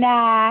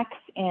snacks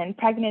and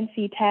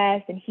pregnancy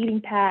tests and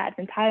heating pads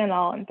and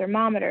Tylenol and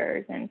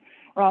thermometers, and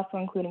we're also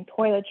including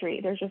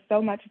toiletry. There's just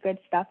so much good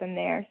stuff in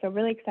there. So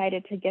really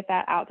excited to get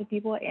that out to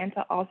people and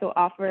to also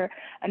offer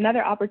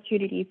another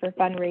opportunity for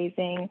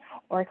fundraising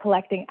or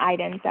collecting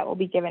items that will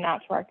be given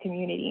out to our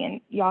community.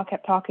 And y'all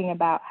kept talking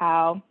about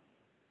how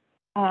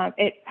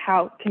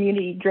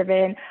community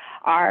driven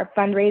our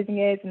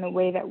fundraising is and the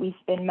way that we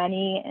spend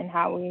money and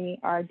how we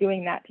are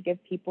doing that to give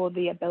people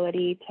the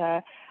ability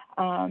to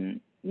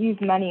use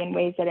money in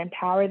ways that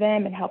empower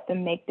them and help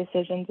them make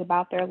decisions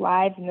about their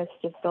lives. And this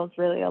just feels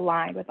really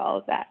aligned with all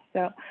of that.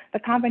 So the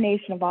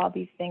combination of all of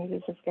these things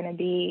is just going to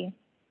be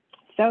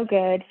so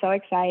good, so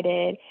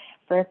excited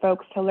for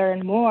folks to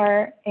learn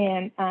more.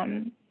 And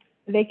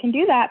they can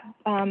do that,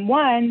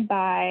 one,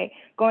 by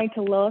going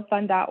to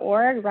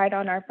lilithfund.org. Right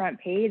on our front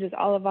page is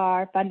all of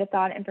our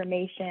Fund-a-Thon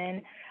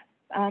information.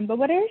 But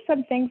what are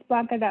some things,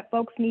 Blanca, that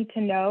folks need to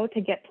know to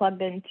get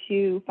plugged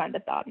into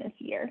Fund-a-Thon this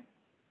year?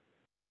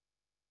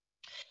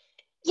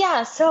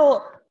 Yeah,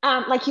 so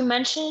like you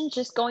mentioned,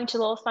 just going to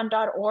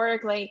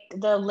lilithfund.org, like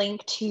the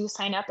link to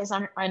sign up is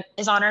on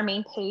our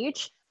main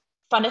page.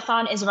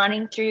 Fund-a-Thon is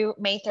running through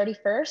May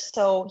 31st,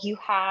 so you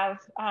have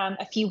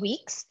a few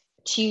weeks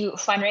to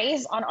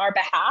fundraise on our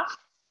behalf.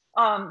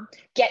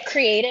 Get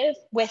creative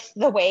with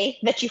the way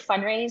that you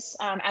fundraise.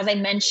 As I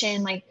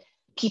mentioned, like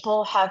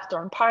people have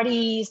thrown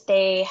parties,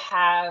 they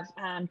have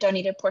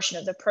donated a portion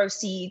of the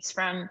proceeds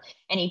from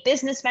any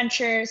business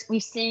ventures.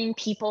 We've seen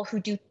people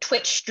who do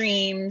Twitch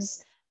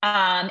streams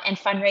and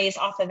fundraise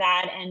off of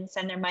that and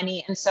send their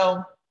money. And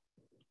so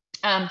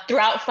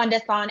throughout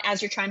Fund-a-Thon,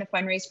 as you're trying to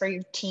fundraise for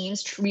your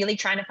teams, really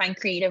trying to find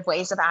creative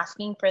ways of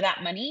asking for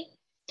that money.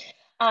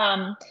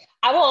 I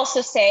will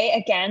also say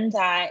again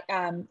that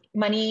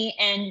money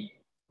and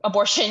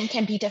abortion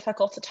can be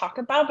difficult to talk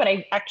about, but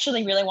I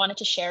actually really wanted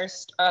to share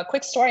a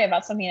quick story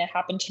about something that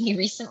happened to me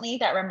recently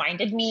that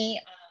reminded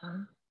me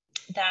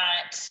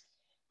that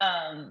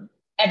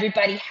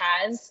everybody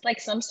has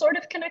like some sort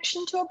of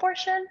connection to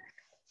abortion.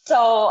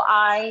 So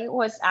I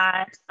was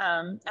at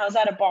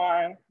a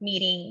bar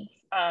meeting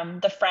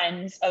the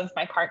friends of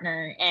my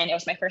partner, and it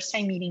was my first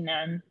time meeting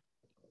them.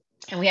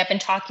 And we had been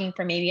talking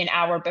for maybe an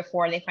hour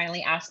before they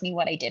finally asked me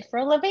what I did for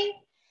a living.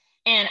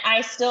 And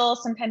I still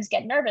sometimes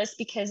get nervous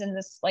because in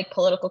this like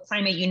political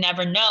climate, you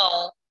never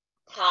know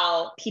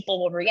how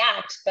people will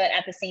react. But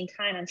at the same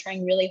time, I'm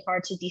trying really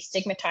hard to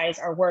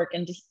destigmatize our work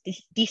and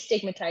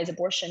destigmatize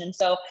abortion. And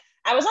so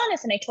I was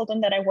honest and I told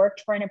them that I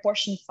worked for an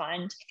abortion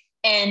fund,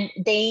 and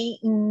they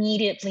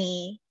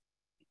immediately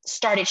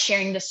started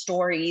sharing the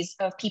stories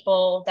of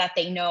people that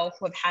they know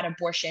who have had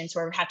abortions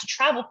or have had to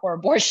travel for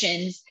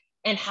abortions,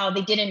 and how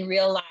they didn't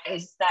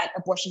realize that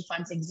abortion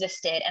funds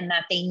existed and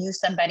that they knew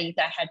somebody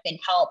that had been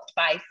helped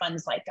by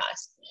funds like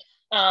us.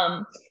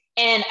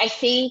 And I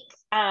think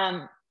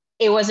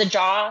it was a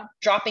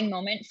jaw-dropping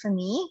moment for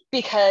me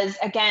because,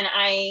 again,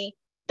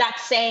 that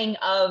saying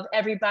of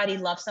everybody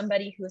loves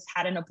somebody who has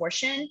had an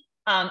abortion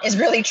is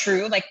really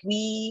true. Like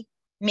we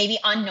maybe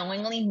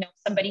unknowingly know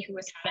somebody who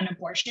has had an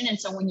abortion. And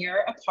so when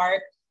you're a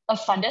part of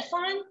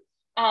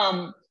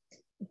Fund-a-Thon,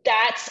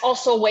 that's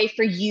also a way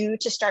for you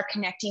to start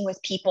connecting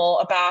with people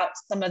about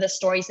some of the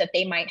stories that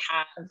they might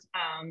have,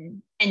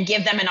 and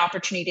give them an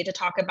opportunity to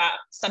talk about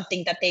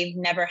something that they've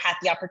never had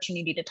the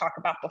opportunity to talk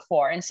about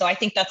before. And so I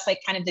think that's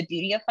like kind of the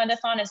beauty of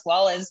Fund-a-Thon, as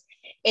well as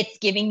it's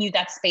giving you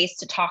that space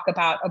to talk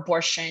about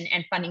abortion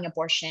and funding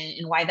abortion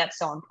and why that's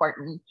so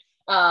important.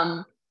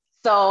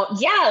 So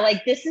yeah,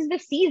 like this is the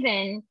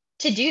season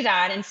to do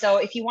that. And so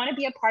if you want to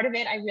be a part of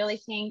it, I really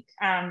think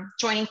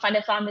joining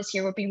Fund-a-Thon this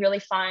year would be really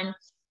fun.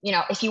 You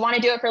know, if you want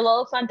to do it for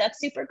Lilith Fund, that's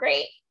super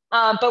great.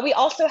 But we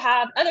also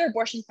have other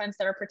abortion funds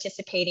that are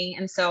participating.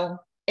 And so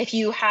if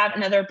you have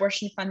another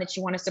abortion fund that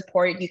you want to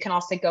support, you can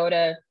also go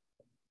to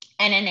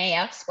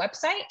NNAF's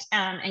website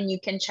and you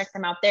can check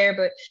them out there.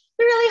 But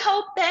we really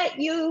hope that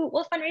you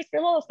will fundraise for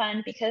Lilith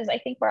Fund, because I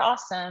think we're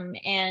awesome.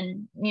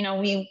 And, you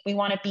know, we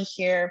want to be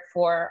here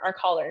for our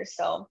callers.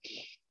 So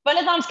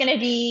Fund-a-Thon's going to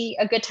be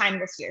a good time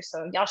this year.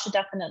 So y'all should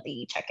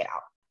definitely check it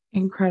out.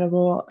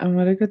 Incredible. And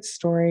what a good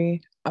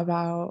story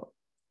about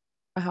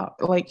how,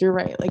 like, you're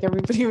right, like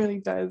everybody really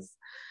does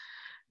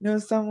know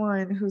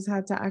someone who's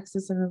had to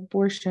access an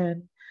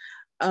abortion,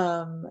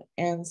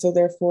 and so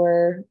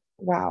therefore,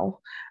 wow.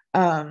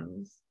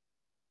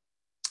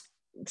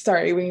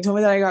 Sorry, when you told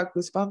me that, I got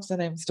goosebumps,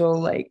 and I'm still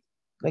like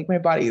my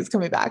body is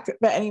coming back.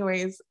 But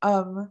anyways,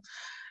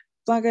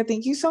 Blanca,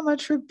 thank you so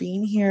much for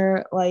being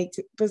here. Like,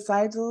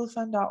 besides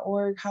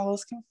lilithfund.org, how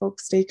else can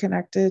folks stay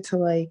connected to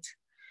like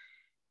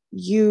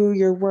you,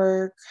 your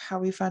work, how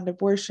we fund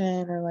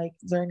abortion, or like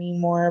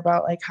learning more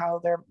about like how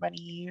their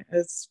money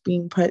is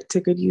being put to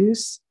good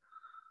use?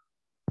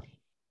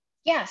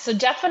 Yeah, so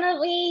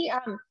definitely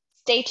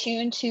stay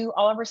tuned to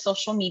all of our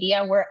social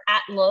media. We're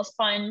at Lilith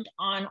Fund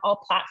on all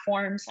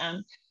platforms.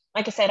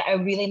 Like I said, I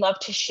really love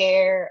to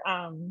share,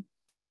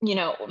 you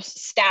know,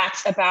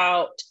 stats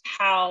about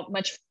how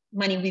much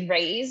money we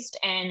raised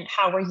and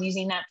how we're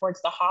using that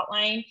towards the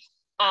hotline.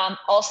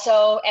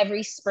 Also,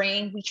 every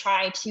spring, we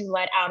try to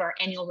let out our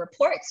annual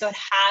report. So it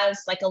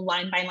has like a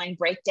line-by-line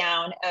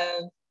breakdown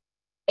of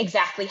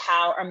exactly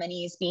how our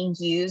money is being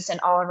used and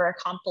all of our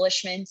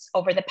accomplishments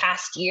over the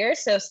past year.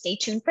 So stay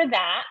tuned for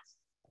that.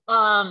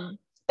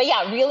 But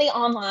yeah, really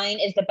online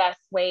is the best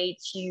way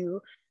to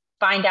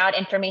find out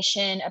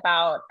information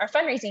about our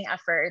fundraising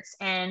efforts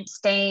and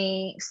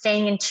staying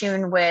in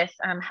tune with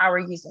how we're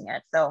using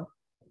it. So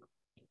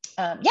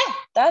yeah,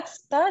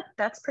 that's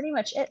pretty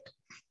much it.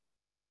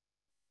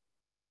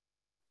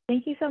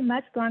 Thank you so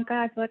much, Blanca.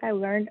 I feel like I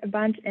learned a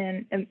bunch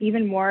and am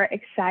even more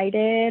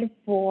excited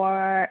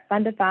for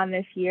Fund-a-Thon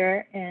this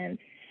year and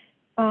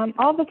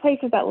all the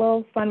places that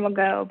Lilith Fund will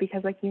go,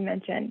 because like you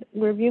mentioned,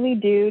 we really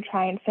do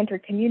try and center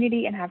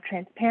community and have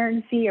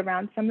transparency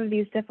around some of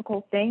these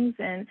difficult things,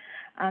 and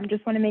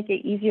just want to make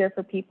it easier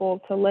for people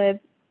to live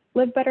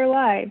better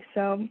lives.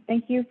 So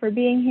thank you for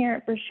being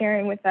here, for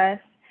sharing with us,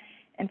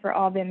 and for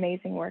all the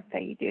amazing work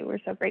that you do. We're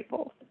so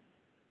grateful.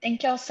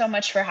 Thank y'all so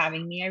much for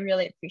having me. I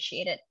really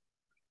appreciate it.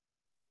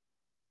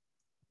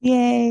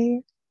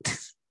 Yay.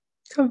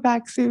 Come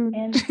back soon.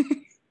 And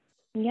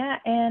yeah,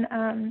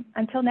 and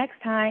until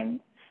next time,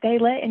 stay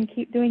lit and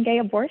keep doing gay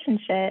abortion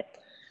shit.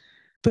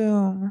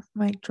 Boom.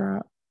 Mic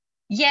drop.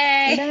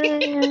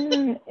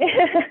 Yay.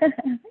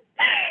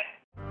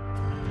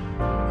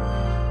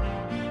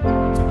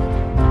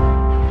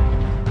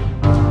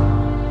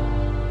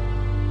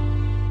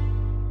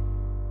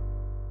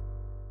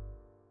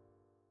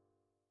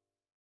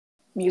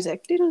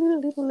 Music.